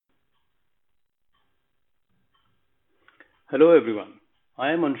Hello, everyone.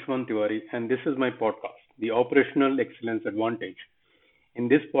 I am Anshuman Tiwari, and this is my podcast, The Operational Excellence Advantage. In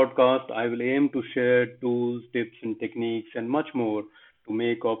this podcast, I will aim to share tools, tips, and techniques, and much more to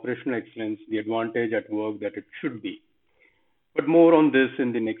make operational excellence the advantage at work that it should be. But more on this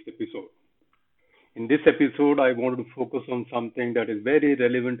in the next episode. In this episode, I wanted to focus on something that is very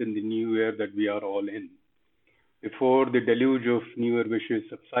relevant in the new year that we are all in. Before the deluge of New Year wishes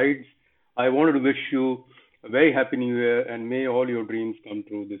subsides, I wanted to wish you a very happy New Year and may all your dreams come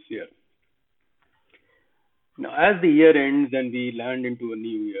true this year. Now, as the year ends and we land into a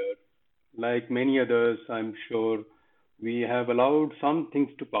new year, like many others, I'm sure we have allowed some things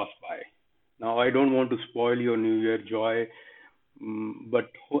to pass by. Now, I don't want to spoil your New Year joy,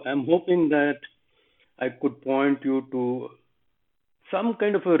 but I'm hoping that I could point you to some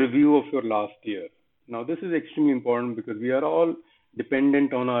kind of a review of your last year. Now, this is extremely important because we are all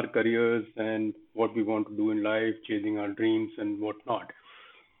dependent on our careers and what we want to do in life, chasing our dreams and whatnot.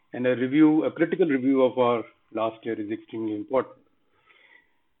 And a critical review of our last year is extremely important.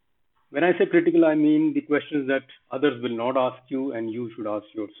 When I say critical, I mean the questions that others will not ask you and you should ask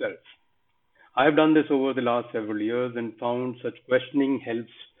yourself. I have done this over the last several years and found such questioning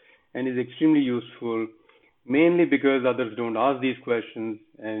helps and is extremely useful, mainly because others don't ask these questions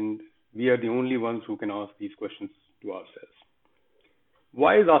and we are the only ones who can ask these questions to ourselves.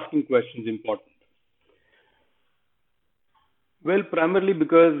 Why is asking questions important? Well, primarily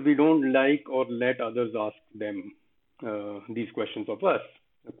because we don't like or let others ask them these questions of us.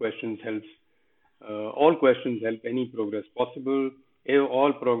 The questions helps. All questions help any progress possible.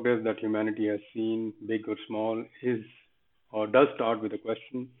 All progress that humanity has seen, big or small, is or does start with a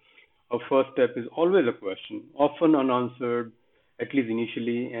question. Our first step is always a question, often unanswered, at least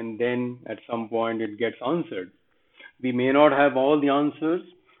initially, and then at some point it gets answered. We may not have all the answers,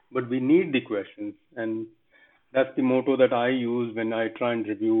 but we need the questions, and that's the motto that I use when I try and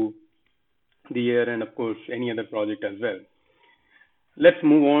review the year and, of course, any other project as well. Let's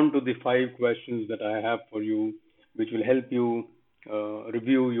move on to the five questions that I have for you, which will help you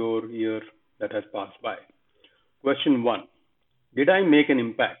review your year that has passed by. Question one: did I make an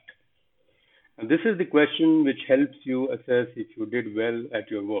impact? And this is the question which helps you assess if you did well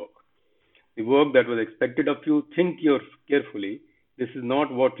at your work. The work that was expected of you, carefully. This is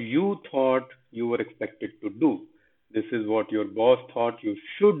not what you thought you were expected to do. This is what your boss thought you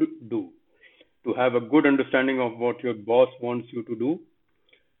should do. To have a good understanding of what your boss wants you to do,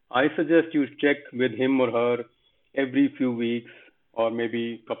 I suggest you check with him or her every few weeks or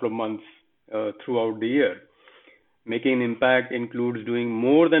maybe a couple of months throughout the year. Making an impact includes doing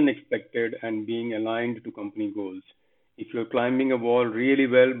more than expected and being aligned to company goals. If you're climbing a wall really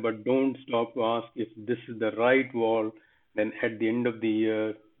well but don't stop to ask if this is the right wall, then at the end of the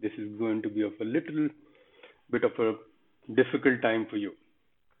year, this is going to be of a little bit of a difficult time for you.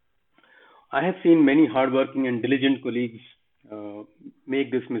 I have seen many hardworking and diligent colleagues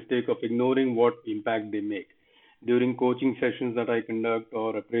make this mistake of ignoring what impact they make. During coaching sessions that I conduct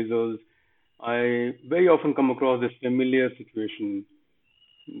or appraisals, I very often come across this familiar situation.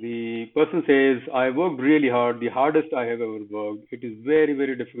 The person says, I worked really hard, the hardest I have ever worked. It is very,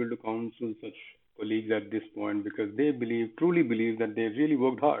 very difficult to counsel such colleagues at this point because they truly believe that they really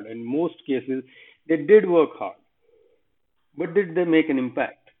worked hard. In most cases, they did work hard, but did they make an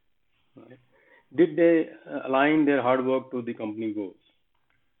impact? Right? Did they align their hard work to the company goals?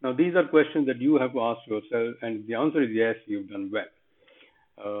 Now, these are questions that you have to ask yourself, and the answer is yes, you've done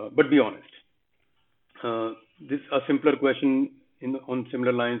well. But be honest. This a simpler question on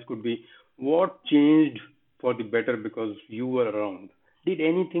similar lines could be, what changed for the better because you were around? Did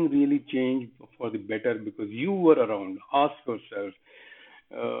anything really change for the better because you were around? Ask yourself.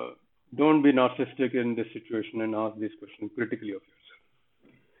 Uh, don't be narcissistic in this situation and ask this question critically of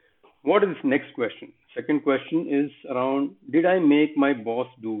yourself. What is next question? Second question is around, did I make my boss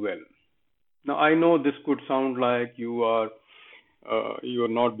do well? Now I know this could sound like you are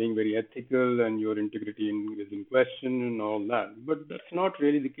not being very ethical and your integrity is in question and all that, but that's not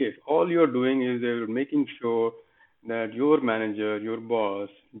really the case. All you're doing is you're making sure that your manager, your boss,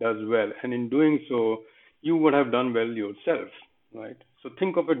 does well, and in doing so, you would have done well yourself, right? So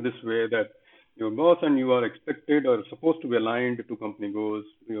think of it this way: that your boss and you are expected or supposed to be aligned to company goals.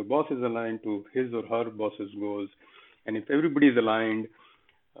 Your boss is aligned to his or her boss's goals, and if everybody is aligned,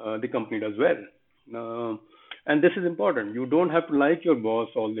 the company does well. And this is important. You don't have to like your boss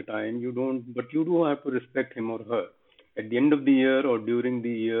all the time. You don't, but you do have to respect him or her. At the end of the year or during the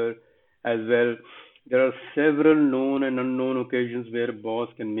year as well, there are several known and unknown occasions where a boss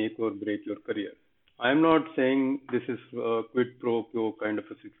can make or break your career. I'm not saying this is a quid pro quo kind of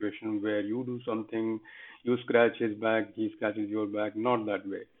a situation where you do something, you scratch his back, he scratches your back. Not that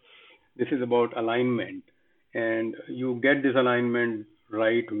way. This is about alignment. And you get this alignment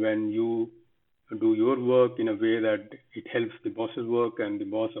right when you do your work in a way that it helps the boss's work, and the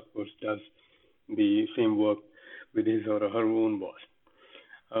boss, of course, does the same work with his or her own boss.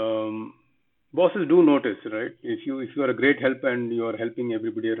 Um, Bosses do notice, right? If you are a great help and you are helping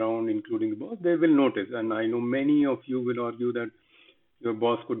everybody around, including the boss, they will notice. And I know many of you will argue that your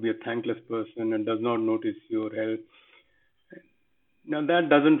boss could be a thankless person and does not notice your help. Now that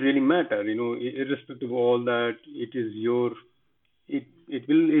doesn't really matter, irrespective of all that. It is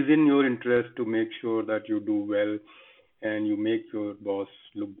in your interest to make sure that you do well and you make your boss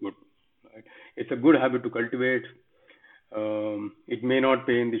look good. Right? It's a good habit to cultivate. It may not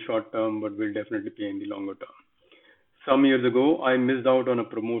pay in the short term, but will definitely pay in the longer term. Some years ago, I missed out on a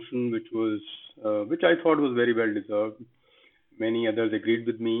promotion which I thought was very well deserved. Many others agreed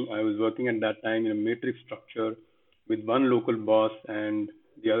with me. I was working at that time in a matrix structure with one local boss and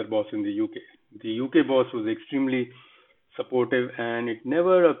the other boss in the UK. The UK boss was extremely supportive, and it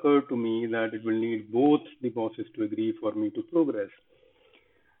never occurred to me that it will need both the bosses to agree for me to progress.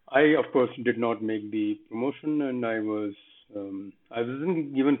 I, of course, did not make the promotion, and I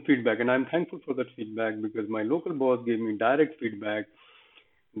wasn't given feedback, and I'm thankful for that feedback because my local boss gave me direct feedback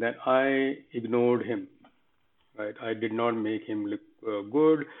that I ignored him. Right, I did not make him look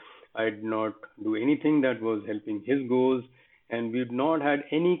good. I did not do anything that was helping his goals, and we've not had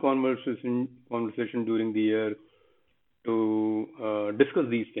any conversation during the year to discuss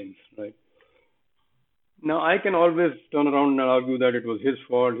these things. Right. Now, I can always turn around and argue that it was his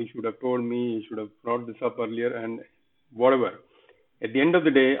fault. He should have told me. He should have brought this up earlier, and whatever. At the end of the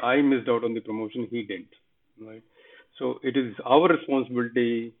day, I missed out on the promotion. He didn't. Right. So it is our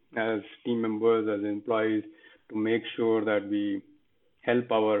responsibility as team members, as employees, to make sure that we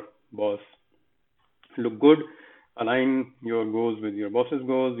help our boss look good. Align your goals with your boss's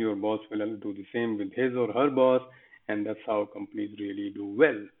goals. Your boss will do the same with his or her boss, and that's how companies really do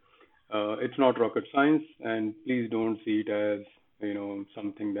well. It's not rocket science, and please don't see it as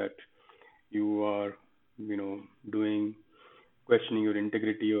something that you are doing, questioning your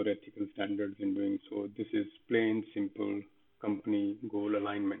integrity or ethical standards in doing so. This is plain simple company goal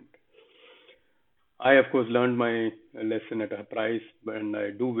alignment. I, of course, learned my lesson at a price, and I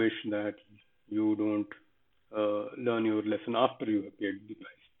do wish that you don't learn your lesson after you have paid the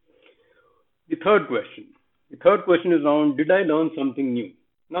price. The third question. The third question is around, did I learn something new?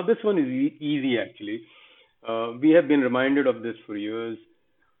 Now, this one is easy actually. We have been reminded of this for years.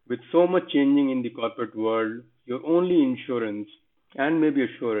 With so much changing in the corporate world, your only insurance and maybe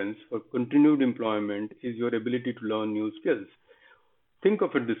assurance for continued employment is your ability to learn new skills. Think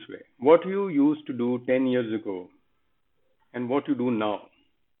of it this way: what you used to do 10 years ago and what you do now,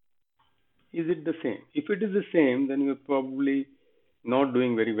 is it the same? If it is the same, then you're probably not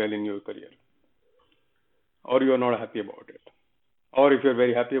doing very well in your career, or you're not happy about it. Or if you're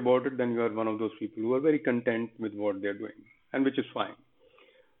very happy about it, then you are one of those people who are very content with what they're doing, and which is fine.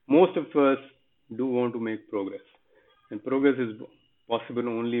 Most of us do want to make progress, and progress is possible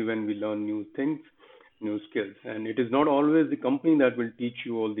only when we learn new things, new skills. And it is not always the company that will teach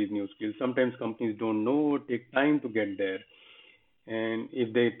you all these new skills. Sometimes companies don't know or take time to get there. And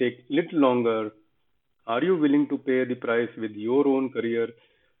if they take little longer, are you willing to pay the price with your own career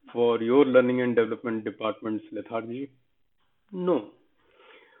for your learning and development department's lethargy? No.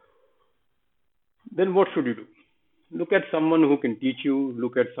 Then what should you do? Look at someone who can teach you.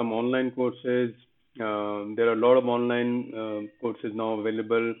 Look at some online courses. There are a lot of online courses now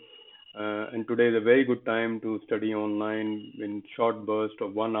available, and today is a very good time to study online in short bursts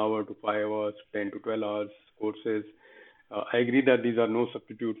of 1 hour to 5 hours, 10 to 12 hours courses. I agree that these are no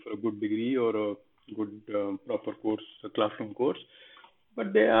substitute for a good degree or a good proper course, a classroom course,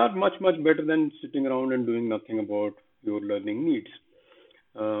 but they are much better than sitting around and doing nothing about your learning needs.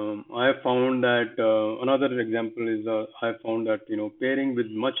 I have found that another example is I have found that pairing with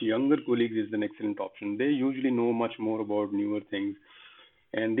much younger colleagues is an excellent option. They usually know much more about newer things,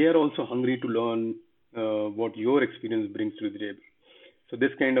 and they are also hungry to learn what your experience brings to the table. So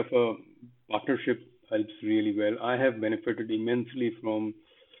this kind of a partnership helps really well. I have benefited immensely from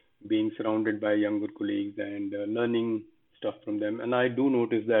being surrounded by younger colleagues and learning stuff from them. And I do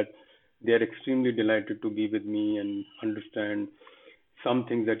notice that they are extremely delighted to be with me and understand some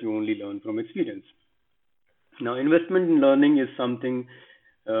things that you only learn from experience. Now, investment in learning is something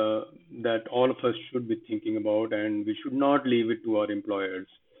that all of us should be thinking about, and we should not leave it to our employers.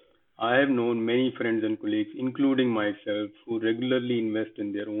 I have known many friends and colleagues, including myself, who regularly invest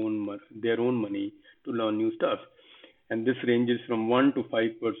in their own money to learn new stuff. And this ranges from 1 to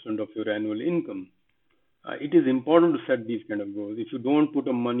 5% of your annual income. It is important to set these kind of goals. If you don't put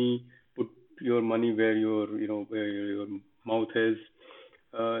your money where your mouth is,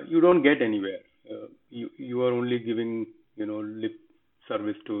 you don't get anywhere. You are only giving lip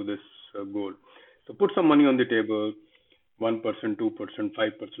service to this goal. So put some money on the table, 1%, 2%,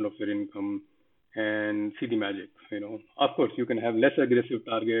 5% of your income, and see the magic. Of course, you can have less aggressive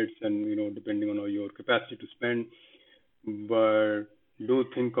targets, and depending on your capacity to spend. But do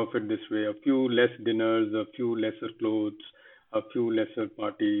think of it this way: a few less dinners, a few lesser clothes, a few lesser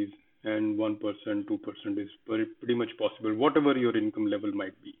parties, and 1%, 2% is pretty much possible, whatever your income level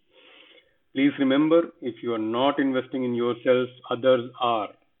might be. Please remember, if you are not investing in yourself, others are.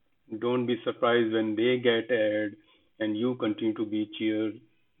 Don't be surprised when they get ahead and you continue to be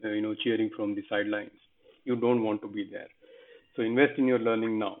cheering from the sidelines. You don't want to be there. So invest in your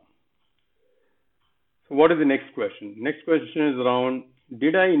learning now. So what is the next question? Next question is around,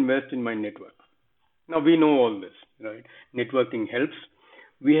 did I invest in my network? Now we know all this, right? Networking helps.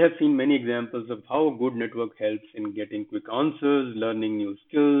 We have seen many examples of how a good network helps in getting quick answers, learning new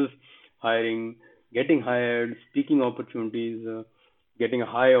skills, hiring, getting hired, speaking opportunities, getting a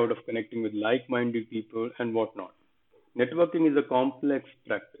high out of connecting with like-minded people, and whatnot. Networking is a complex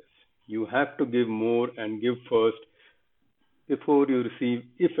practice. You have to give more and give first before you receive,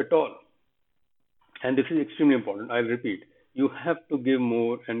 if at all. And this is extremely important. I'll repeat. You have to give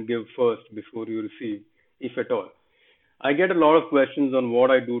more and give first before you receive, if at all. I get a lot of questions on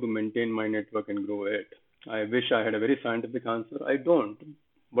what I do to maintain my network and grow it. I wish I had a very scientific answer. I don't.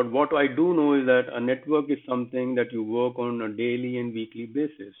 But what I do know is that a network is something that you work on a daily and weekly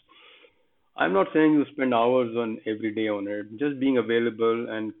basis. I'm not saying you spend hours on every day on it. Just being available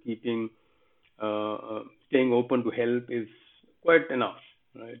and staying open to help is quite enough.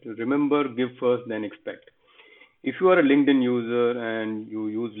 Right? Remember, give first, then expect. If you are a LinkedIn user and you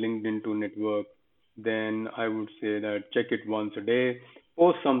use LinkedIn to network, then I would say that check it once a day,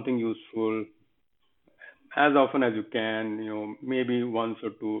 post something useful as often as you can, maybe once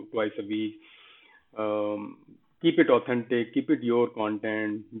or twice a week. Um, Keep it authentic, keep it your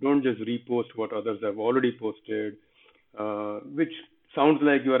content. Don't just repost what others have already posted, which sounds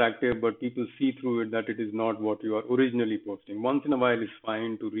like you are active, but people see through it that it is not what you are originally posting. Once in a while, it's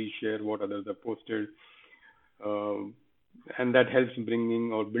fine to reshare what others have posted, uh, and that helps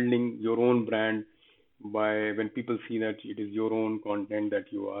bringing or building your own brand by when people see that it is your own content that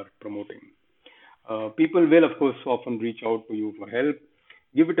you are promoting. People will, of course, often reach out to you for help.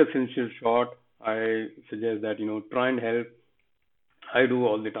 Give it a sincere shot. I suggest that try and help. I do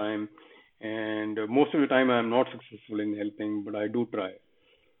all the time, and most of the time I am not successful in helping, but I do try.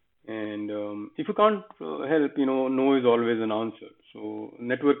 And if you can't help, no is always an answer. So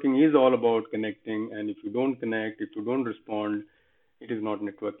networking is all about connecting, and if you don't connect, if you don't respond, it is not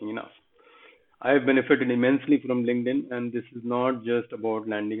networking enough. I have benefited immensely from LinkedIn, and this is not just about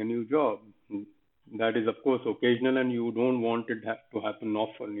landing a new job. That is, of course, occasional, and you don't want it to happen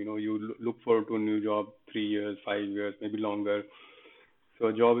often. You look forward to a new job 3 years, 5 years, maybe longer. So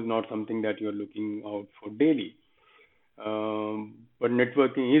a job is not something that you're looking out for daily. But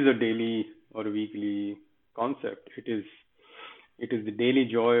networking is a daily or a weekly concept. It is the daily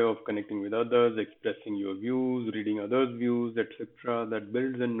joy of connecting with others, expressing your views, reading others' views, etc. that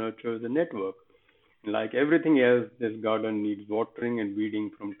builds and nurtures a network. Like everything else, this garden needs watering and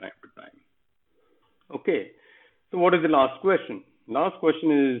weeding from time to time. Okay, so what is the last question? Last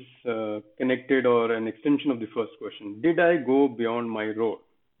question is connected or an extension of the first question. Did I go beyond my role?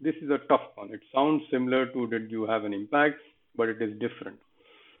 This is a tough one. It sounds similar to did you have an impact, but it is different.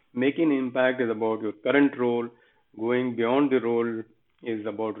 Making impact is about your current role. Going beyond the role is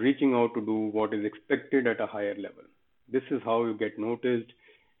about reaching out to do what is expected at a higher level. This is how you get noticed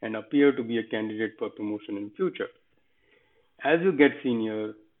and appear to be a candidate for promotion in future. As you get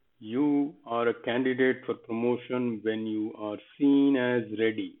senior, you are a candidate for promotion when you are seen as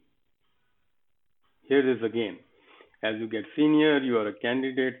ready. Here it is again. As you get senior, you are a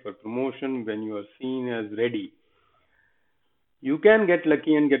candidate for promotion when you are seen as ready. You can get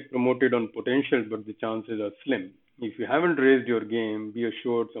lucky and get promoted on potential, but the chances are slim. If you haven't raised your game, be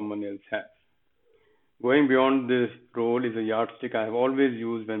assured someone else has. Going beyond this role is a yardstick I have always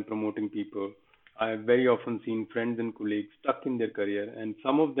used when promoting people. I have very often seen friends and colleagues stuck in their career, and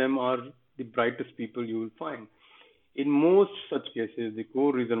some of them are the brightest people you will find. In most such cases, the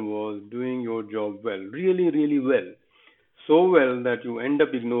core reason was doing your job well, really, really well. So well that you end up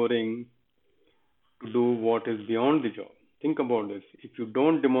ignoring to do what is beyond the job. Think about this. If you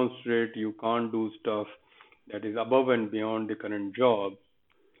don't demonstrate you can't do stuff that is above and beyond the current job,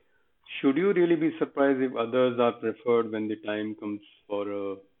 Should you really be surprised if others are preferred when the time comes for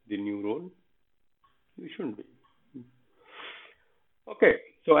the new role? You shouldn't be. Okay,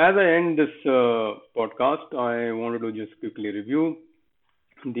 so as I end this podcast, I wanted to just quickly review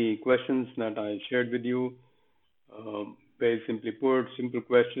the questions that I shared with you. Very simply put, simple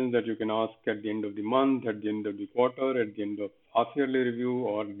questions that you can ask at the end of the month, at the end of the quarter, at the end of half yearly review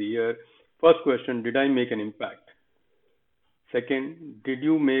or the year. First question, did I make an impact? Second, did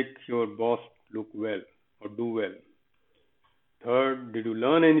you make your boss look well or do well? Third, did you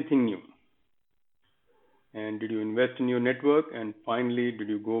learn anything new? And did you invest in your network? And finally, did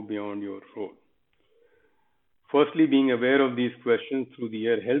you go beyond your role? Firstly, being aware of these questions through the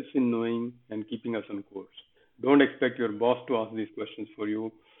year helps in knowing and keeping us on course. Don't expect your boss to ask these questions for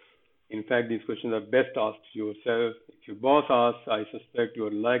you. In fact, these questions are best asked yourself. If your boss asks, I suspect you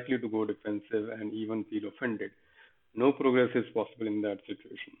are likely to go defensive and even feel offended. No progress is possible in that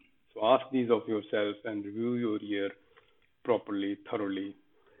situation. So ask these of yourself and review your year properly, thoroughly.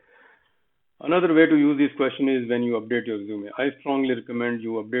 Another way to use this question is when you update your resume. I strongly recommend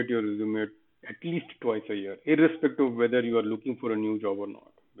you update your resume at least twice a year, irrespective of whether you are looking for a new job or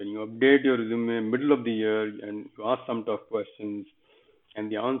not. When you update your resume middle of the year and you ask some tough questions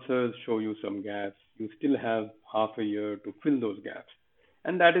and the answers show you some gaps, you still have half a year to fill those gaps.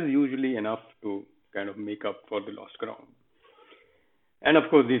 And that is usually enough to kind of make up for the lost ground. And of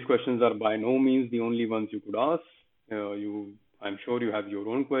course, these questions are by no means the only ones you could ask. I'm sure you have your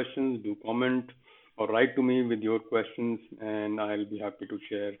own questions. Do comment or write to me with your questions, and I'll be happy to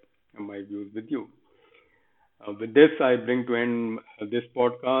share my views with you. With this, I bring to end this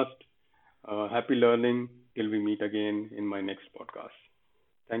podcast. Happy learning till we meet again in my next podcast.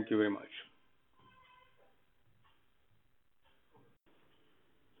 Thank you very much.